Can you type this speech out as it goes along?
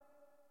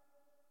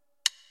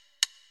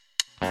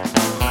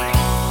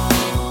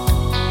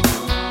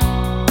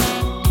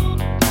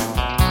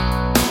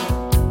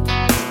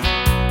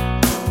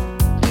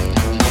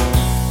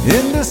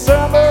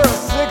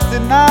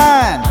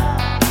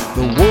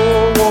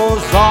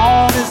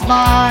his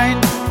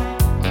mind,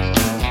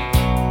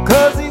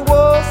 'cause he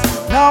was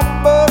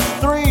number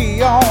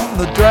 3 on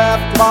the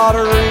draft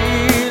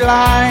lottery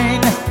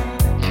line.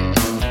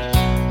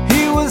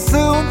 He was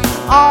soon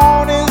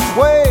on his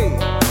way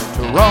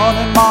to run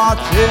and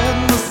march in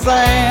the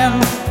sand.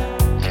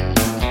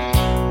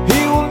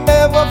 He will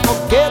never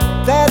forget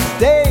that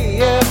day,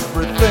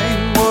 everything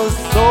was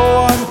so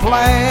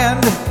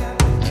unplanned.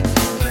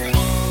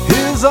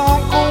 His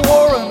uncle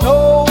wore an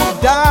old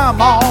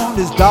dime on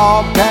his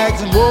dog tags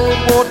in World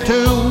War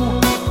II.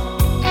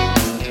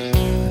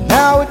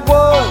 Now it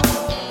was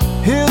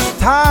his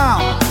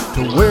time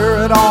to wear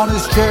it on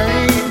his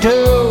chain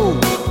too.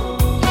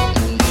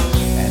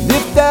 And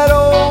if that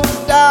old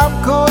dime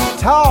could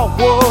talk,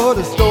 what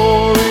a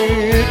story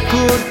it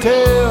could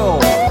tell.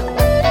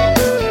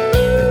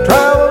 It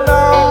traveled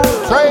on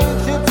train,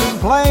 ships and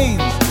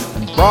planes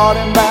and brought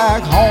him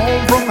back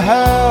home from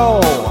hell.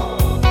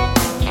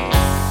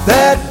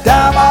 That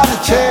dime on a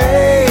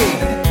chain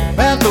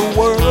meant the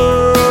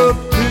world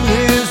to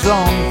his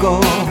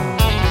uncle.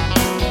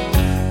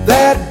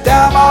 That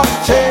dime on a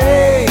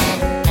chain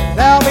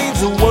now means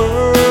the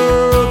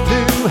world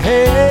to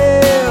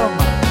him.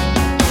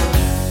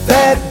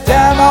 That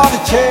dime on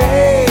a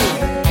chain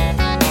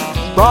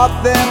brought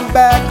them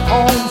back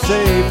home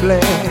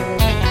safely.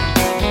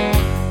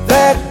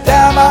 That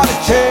dime on a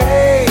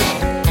chain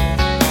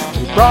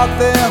brought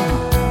them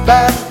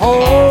back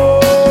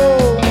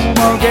home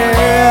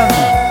again.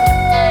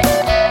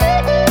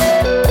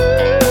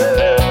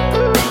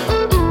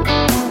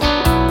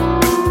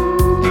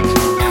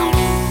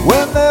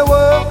 When they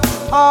were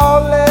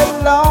all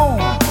alone,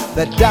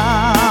 that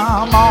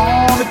dime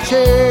on a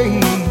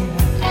chain,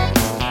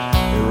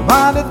 it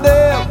reminded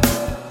them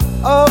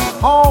of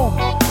home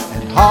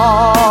and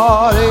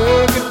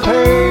heartache and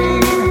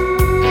pain.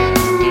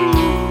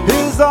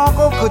 His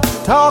uncle could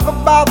talk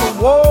about the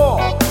war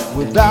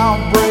without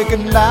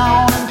breaking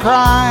down and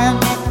crying.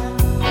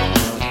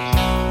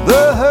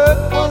 The hurt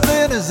was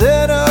in his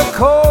inner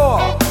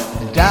core,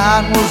 and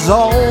dying was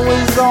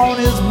always on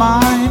his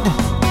mind.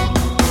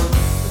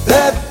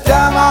 That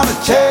dime on a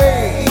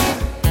chain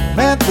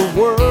meant the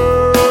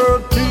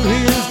world to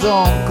his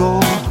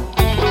uncle.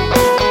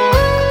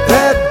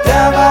 That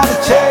dime on a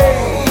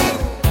chain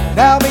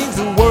now means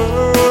the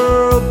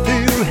world to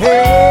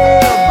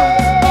him.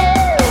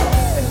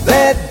 And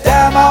that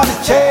dime on a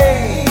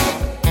chain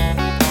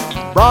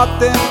brought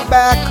them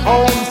back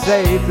home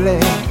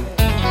safely.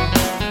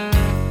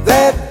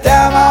 That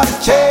dime on a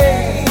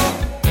chain,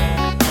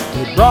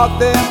 it brought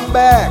them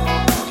back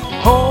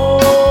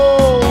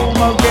home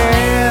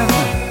again.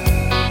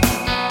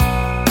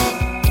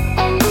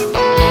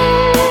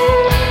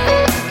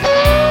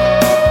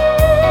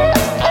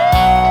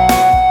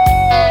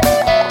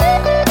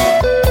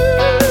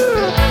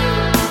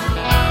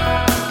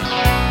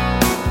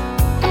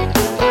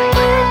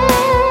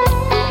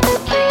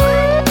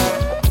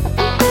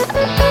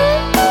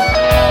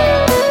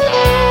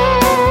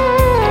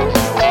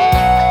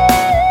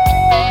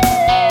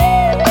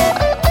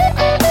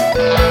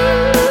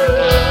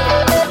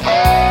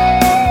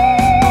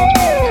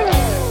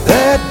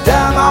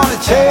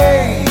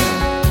 Chain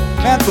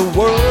meant the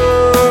world